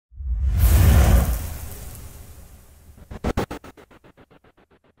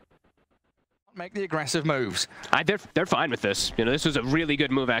make the aggressive moves. They're fine with this. You know, this was a really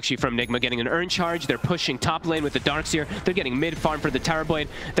good move actually from Nigma, getting an earn charge. They're pushing top lane with the Darkseer. They're getting mid farm for the Tower Blade.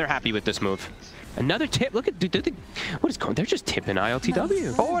 They're happy with this move. Another tip. Look at what is going? They're just tipping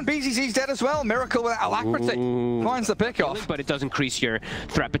ILTW. Oh, and BZZ's dead as well. Miracle with alacrity finds the pick off, but it does increase your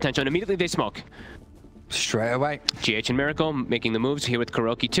threat potential. And immediately they smoke. Straight away. GH and Miracle making the moves here with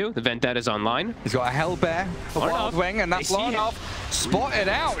Kuroki too. The Vendetta is online. He's got a Hellbear, a Wild Wing, and that's long enough. Spotted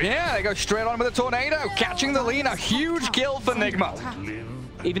out. Yeah, they go straight on with a Tornado, catching the lean. A huge kill for Nigma.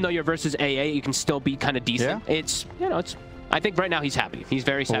 Even though you're versus AA, you can still be kind of decent. Yeah. It's, you know, it's. I think right now he's happy. He's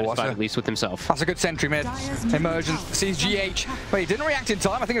very satisfied, at least with himself. That's a good sentry mid. Emergent sees GH, but he didn't react in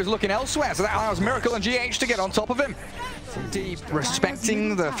time. I think he was looking elsewhere, so that allows Miracle and GH to get on top of him. Deep,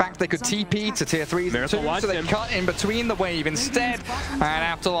 respecting the fact they could TP to tier 3s and 2s, so they cut in between the wave instead. And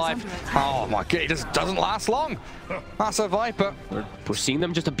Afterlife, oh my god, it just doesn't last long. That's a Viper. We're seeing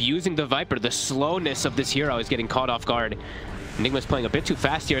them just abusing the Viper. The slowness of this hero is getting caught off guard. Enigma's playing a bit too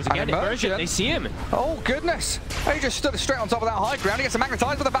fast here. Again, Immersion, they see him. Oh, goodness. He just stood straight on top of that high ground. He gets a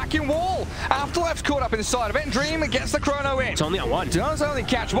magnetized with a vacuum wall. Afterlife's caught up inside of it. Dream gets the chrono in. It's only on one. Does only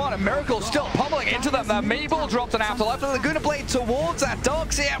catch one, and Miracle's still pummeling into them. The Mabel dropped an Afterlife. The Laguna Blade towards that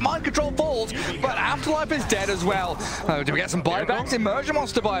Darkseer. Mind control falls, but Afterlife is dead as well. Oh, do we get some buybacks? Immersion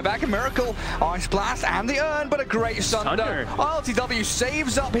wants to buy back. And Miracle, Ice Blast, and the Urn, but a great stun though. ILTW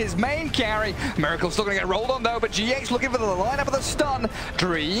saves up his main carry. Miracle's still going to get rolled on though, but GH looking for the lineup of the stun.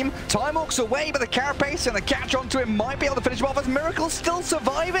 Dream, time walks away, but the carapace and the catch onto him might be able to finish him off as Miracle's still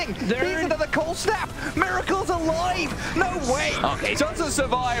surviving. He's into the cold snap. Miracle's alive. No way. Okay. Doesn't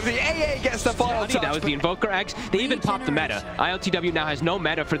survive. The AA gets the final touch. That was the Invoker X. They even popped the meta. ILTW now has no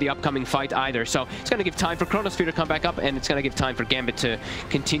meta for the upcoming fight either, so it's going to give time for Chronosphere to come back up, and it's going to give time for Gambit to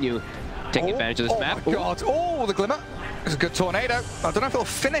continue taking advantage of this map. Oh my god. Oh, the Glimmer. It's a good Tornado. I don't know if it'll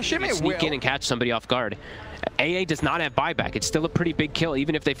finish him. It will. Sneak in and catch somebody off guard. AA does not have buyback. It's still a pretty big kill,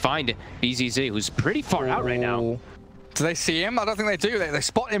 even if they find BZZ, who's pretty far out right now. Do they see him? I don't think they do. They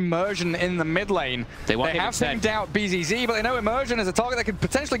spot Immersion in the mid lane. They have pinned out BZZ, but they know Immersion is a target they could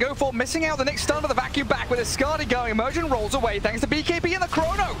potentially go for. Missing out the next stun to the vacuum back with his Skadi going. Immersion rolls away thanks to BKB and the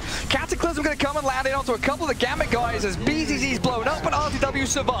Chrono. Cataclysm going to come and land in onto a couple of the Gambit guys as BZZ's blown up, but RTW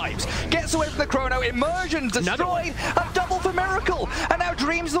survives. Gets away from the Chrono. Immersion destroyed. A double for Miracle. And now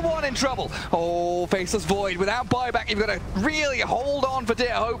Dream's the one in trouble. Oh, Faceless Void. Without buyback, you've got to really hold on for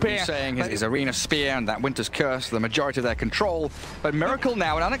dear hope here. He's saying his Arena Spear and that Winter's Curse, the majority of their control, but Miracle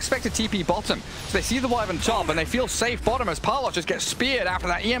now an unexpected TP bottom, so they see the Wyvern top and they feel safe bottom as Parlos just gets speared after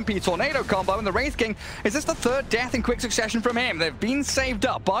that EMP Tornado combo, and the Wraith King, is this the third death in quick succession from him? They've been saved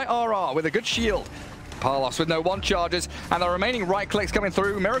up by RR with a good shield. Parlos with no one charges, and the remaining right clicks coming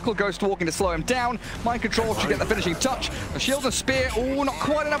through. Miracle Ghost walking to slow him down. Mind control should get the finishing touch. The shield and spear, oh, not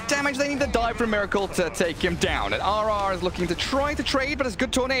quite enough damage. They need to dive from Miracle to take him down. And RR is looking to try to trade, but it's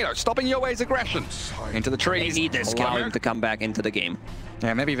good Tornado, stopping Yoe's aggression. Into the trees. They need this Calm to come back into the game.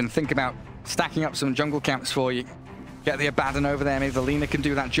 Yeah, maybe even think about stacking up some jungle camps for you. Get the Abaddon over there, maybe the Lina can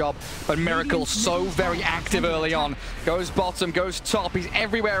do that job. But Miracle so very active early on. Goes bottom, goes top, he's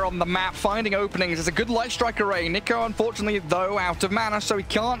everywhere on the map, finding openings. There's a good Light Strike array. Nico, unfortunately, though, out of mana, so he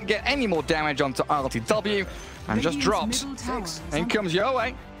can't get any more damage onto RTW. And just drops. In comes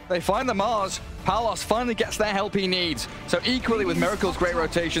Yoe. They find the Mars. Palos finally gets their help he needs. So equally with Miracle's great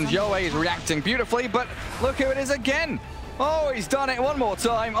rotations, Yoe is reacting beautifully, but look who it is again. Oh, he's done it one more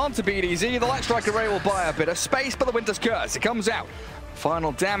time. Onto BDZ. The Light Strike array will buy a bit of space, but the Winter's Curse, it comes out.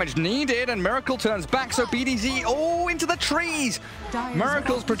 Final damage needed, and Miracle turns back, so BDZ, oh, into the trees.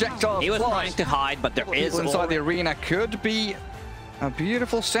 Miracle's projectile. He was trying to hide, but there is inside the arena. Could be a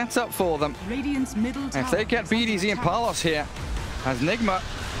beautiful setup for them. If they get BDZ and Palos here, as Nigma,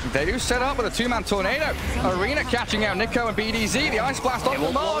 they do set up with a two-man Tornado. Arena catching out Nico and BDZ. The Ice Blast on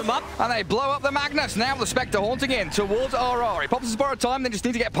the Mars, and they blow up the Magnus. Now the Spectre haunting in towards RR. He pops his borrowed time. They just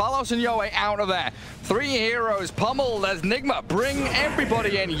need to get Palos and Yoe out of there. Three heroes pummeled as Nigma bring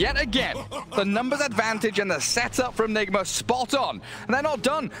everybody in yet again. The numbers advantage and the setup from Nigma spot on. And they're not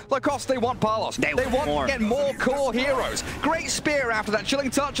done. Lacoste, they want Palos. They want to get more core heroes. Great spear after that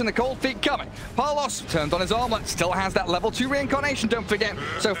chilling touch and the cold feet coming. Palos turns on his armlet. Still has that level 2 reincarnation, don't forget.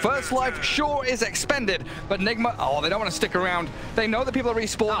 So first life sure is expended, but Nigma, oh, they don't want to stick around. They know that people are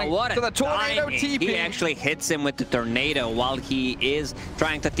respawning. So the Tornado TP. He actually hits him with the Tornado while he is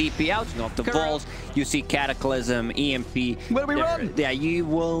trying to TP out. You know, the walls, you see Cataclysm, EMP. Where do we run? Yeah, you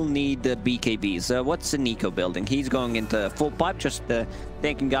will need the BKBs. What's the Nico building? He's going into full pipe, just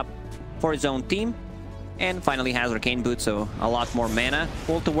tanking up for his own team. And finally has Arcane Boot, so a lot more mana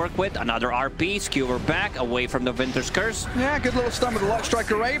pool to work with. Another RP, skewer back, away from the Winter's Curse. Yeah, good little stun with the Light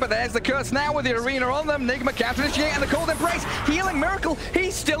Strike Array, but there's the Curse now with the Arena on them. Nigma counter-initiate and the Cold Embrace. Healing Miracle,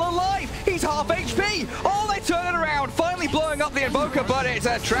 he's still alive. He's half HP. Oh, they turn it around, finally blowing up the Invoker, but it's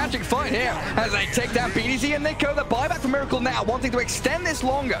a tragic fight here as they take down BDZ and Nico. The buyback for Miracle now, wanting to extend this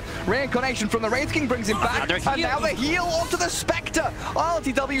longer. Reincarnation from the Wraith King brings him back, and now the heal onto the Spectre.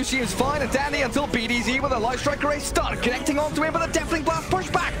 RTW seems fine and dandy until BDZ with a Light Strike Array stun, connecting onto him with a Deafening Blast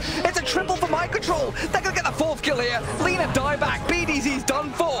pushback. It's a triple for Mind Control. They're going to get the 4th kill here. Lina dieback. BDZ's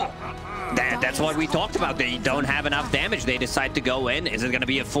done for. That's what we talked about. They don't have enough damage. They decide to go in. Is it going to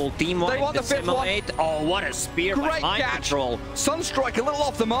be a full team wipe? They want the 5th one. Oh, what a spear by Mind Control. Sunstrike a little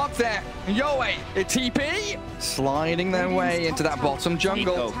off the mark there. Yoey, a TP. Sliding their way into that bottom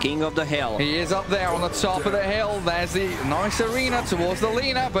jungle. Nico, king of the hill. He is up there on the top of the hill. There's the nice arena towards the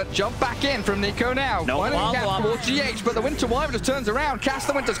Lina, but jump back in from Nico now. No problem. Towards GH, but the Winter Wyvern just turns around, casts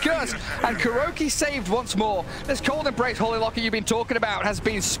the Winter's Curse, and Kuroki saved once more. This Cold Embrace Holy Locker you've been talking about has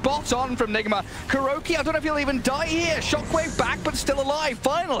been spot on from Nigma. Kuroki, I don't know if he'll even die here. Shockwave back, but still alive,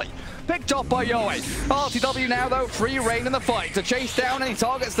 finally. Picked up by Yoey. RTW now, though, free reign in the fight to chase down any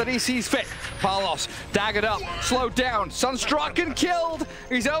targets that he sees fit. Palos, daggered up, slowed down, Sunstruck and killed.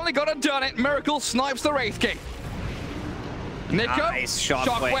 He's only got to done it. Miracle snipes the Wraith King. Nico, nice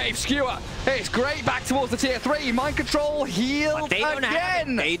Shockwave, skewer. It's great back towards the tier 3. Mind Control healed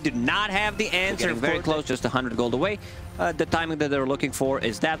again. They do not have the answer. Very close, just 100 gold away. The timing that they're looking for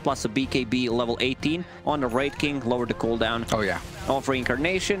is that plus a BKB level 18 on the Wraith King, lower the cooldown. Oh yeah. Off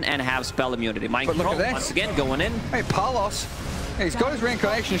reincarnation and have spell immunity. Mind Control once again going in. Hey, Palos. He's got his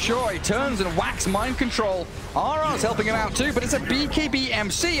reincarnation, sure. He turns and whacks Mind Control. RR's helping him out too, but it's a BKB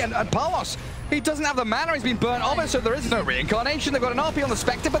MC, and Palos, he doesn't have the mana. He's been burnt off it, so there is no reincarnation. They've got an RP on the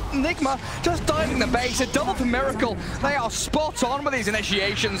Spectre, but Nigma just diving the base. A double for Miracle. They are spot on with these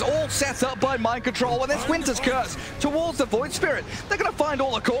initiations, all set up by Mind Control. And this Winter's Curse towards the Void Spirit. They're going to find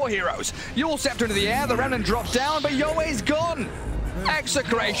all the core heroes. Yule Scepter into the air, the Remnant drops down, but Yoey's gone.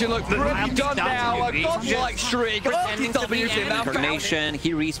 Execration looks pretty done now. A godlike streak. RTW's in that Incarnation,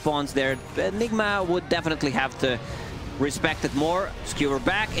 he respawns there. Nigma would definitely have to respect it more. Skewer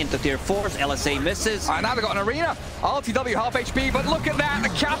back into tier 4s. LSA misses. And now they've got an arena. RTW half HP, but look at that. The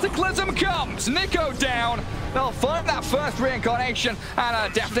Cataclysm comes. Nico down. They'll find that first reincarnation. And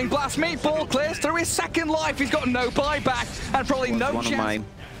a Deafening Blast meatball clears through his 2nd life. He's got no buyback and probably no chance.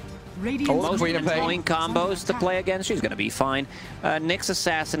 Most annoying combos to play against. She's gonna be fine. Nyx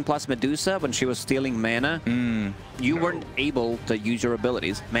Assassin plus Medusa, when she was stealing mana, you weren't able to use your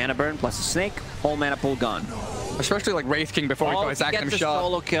abilities. Mana burn plus a snake, whole mana pool gone. Especially like Wraith King before he got his Active shot.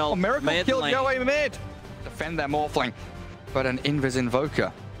 Solo kill. Oh, Miracle killed Yoey mid. Defend their Morphling. But an Invis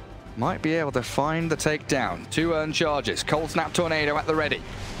Invoker might be able to find the takedown. 2 earned charges. Cold Snap Tornado at the ready.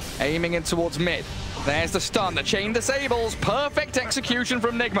 Aiming in towards mid. There's the stun. The chain disables. Perfect execution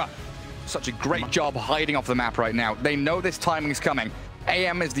from Nigma. Such a great job hiding off the map right now. They know this timing's coming.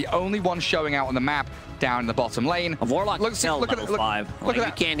 AM is the only one showing out on the map down in the bottom lane. A Warlock look at level 5. Look at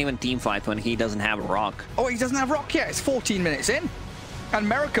that. You can't even team fight when he doesn't have a rock. Oh, he doesn't have rock yet. It's 14 minutes in. And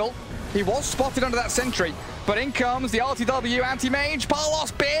Miracle, he was spotted under that sentry, but in comes the RTW anti-mage.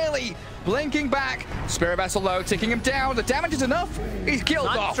 Palos barely blinking back. Spirit Vessel though, ticking him down. The damage is enough. He's killed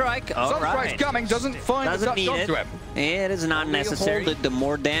off. Sunstrike's coming, doesn't find the touch onto him. It is not necessary. The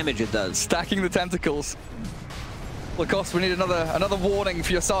more damage it does. Stacking the tentacles. Lacoste, we need another warning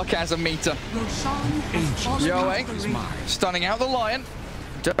for your sarcasm meter. Yoey, stunning out the Lion.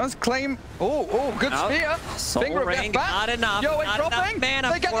 Does claim. Oh, good spear. Finger of Death back. Not enough. Yoey dropping.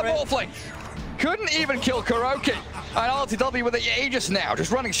 They get the Morphling. Couldn't even kill Kuroki. And RTW with the Aegis now,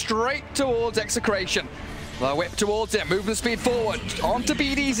 just running straight towards Execration. The whip towards him, moving the speed forward. Onto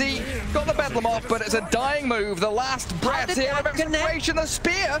BDZ. Got the Bedlam off, but it's a dying move. The last breath here of Execration. The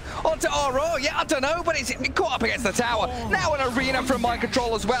spear onto Oro. Yeah, I don't know, but he's caught up against the tower. Now an arena from Mind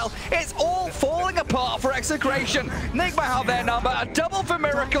Control as well. It's all falling apart for Execration. Nigma have their number. A double for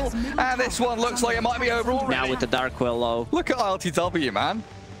Miracle. And this one looks like it might be over already. Now with the Dark Willow. Look at RTW, man.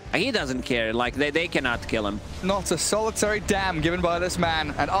 He doesn't care. Like, they cannot kill him. Not a solitary damn given by this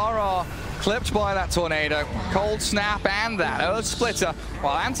man. And RR clipped by that tornado. Cold Snap and that Earth Splitter.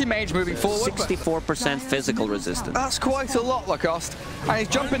 While Anti-Mage moving forward. 64% physical resistance. That's quite a lot, Lacoste. And he's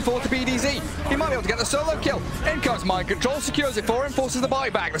jumping forward to BDZ. He might be able to get the solo kill. In comes Mind Control, secures it for him, forces the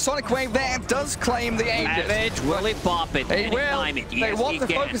buyback. The Sonic Wave there does claim the Aegis. Will he pop it? He will. Yes, they want to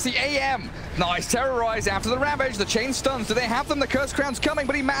focus the AM. Nice terrorize after the Ravage. The chain stuns. Do they have them? The Curse Crown's coming,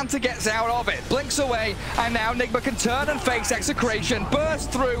 but he Manta gets out of it. Blinks away, and now Nigma can turn and face Execration.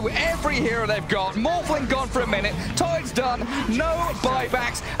 Burst through every hero hero they've got. Morphling gone for a minute. Toyd's done. No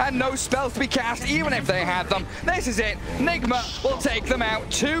buybacks and no spells to be cast, even if they had them. This is it. Nigma will take them out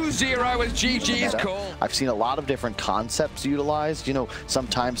 2-0 as GG's call. I've seen a lot of different concepts utilized. You know,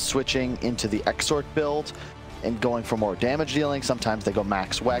 sometimes switching into the Exort build and going for more damage dealing. Sometimes they go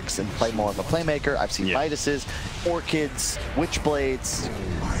max Wex and play more of a playmaker. I've seen Viduses, Orchids, Witchblades.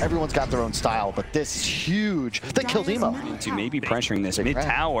 Everyone's got their own style, but this is huge. They killed Emo. To maybe pressuring this mid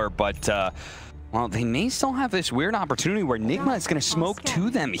tower, but well, they may still have this weird opportunity where Nigma is going to smoke to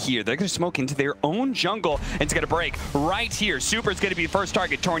them here. They're going to smoke into their own jungle, and it's going to break right here. Super's going to be the first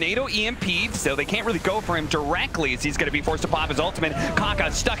target. Tornado EMP'd, so they can't really go for him directly as he's going to be forced to pop his ultimate.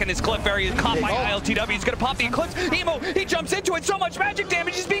 Kaka stuck in his cliff area, caught by ILTW. He's going to pop the Eclipse. Emo, he jumps into it. So much magic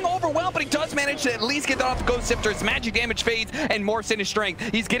damage. He's being overwhelmed, but he does manage to at least get that off the Ghost Sifter. His magic damage fades and morphs into strength.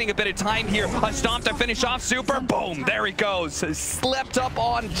 He's getting a bit of time here. A stomp to finish off Super. Boom, there he goes. Slept up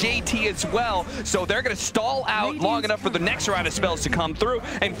on JT as well, so they're going to stall out long enough for the next round of spells to come through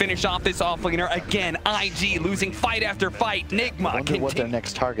and finish off this offlaner. Again, IG losing fight after fight. Nigma I wonder what their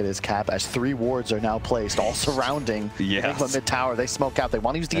next target is, Cap, as 3 wards are now placed, all surrounding Nigma mid tower. They smoke out. They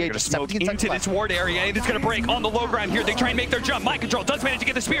want to use the Age. Smoke into this ward area, and it's going to break on the low ground here. They try and make their jump. Mind Control does manage to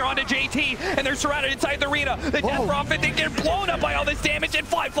get the spear onto JT, and they're surrounded inside the arena. The Death Prophet, they get blown up by all this damage, and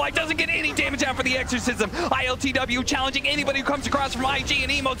Fly doesn't get any damage out for the Exorcism. ILTW challenging anybody who comes across from IG,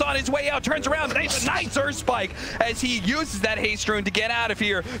 and Emo's on his way out, turns around, and it's a nice Earth Spike as he uses that haste rune to get out of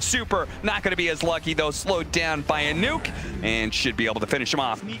here. Super not going to be as lucky though, slowed down by a nuke, and should be able to finish him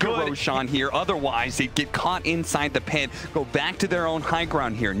off. Good Roshan here, otherwise they'd get caught inside the pit, go back to their own high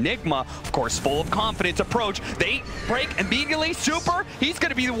ground here. Nigma, of course, full of confidence approach. They break immediately. Super, he's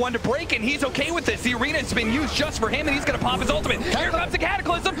going to be the one to break, and he's okay with this. The arena's been used just for him, and he's going to pop his ultimate. Here comes the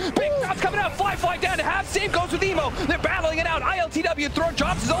Cataclysm. Big drops coming out. Fly down to half. Save goes with Emo. They're battling it out. ILTW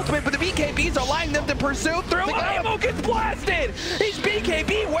drops his ultimate, but the BKBs are allowing them to pursue through. Emo gets blasted. His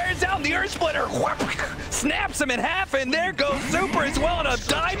BKB wears out, and the Earth Splitter snaps him in half, and there goes Super as well, and a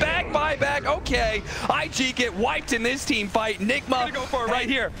buyback. Okay, IG get wiped in this team fight. Nigma gonna go for it right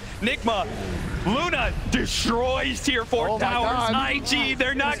here. Nigma. Luna destroys tier 4 towers. IG,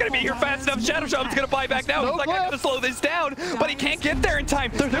 they're not going to be here fast enough. Shadow Shaman's going to buy back now. He's like, I'm going to slow this down, but he can't get there in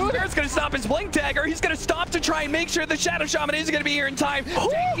time. The Spirit's going to stop his Blink Dagger. He's going to stop to try and make sure the Shadow Shaman is going to be here in time.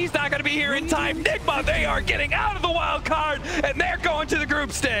 He's not going to be here in time. Nigma, they are getting out of the wild card, and they're going to the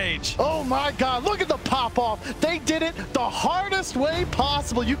group stage. Oh my God, look at the pop-off. They did it the hardest way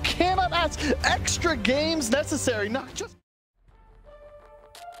possible. You cannot ask extra games necessary, not just...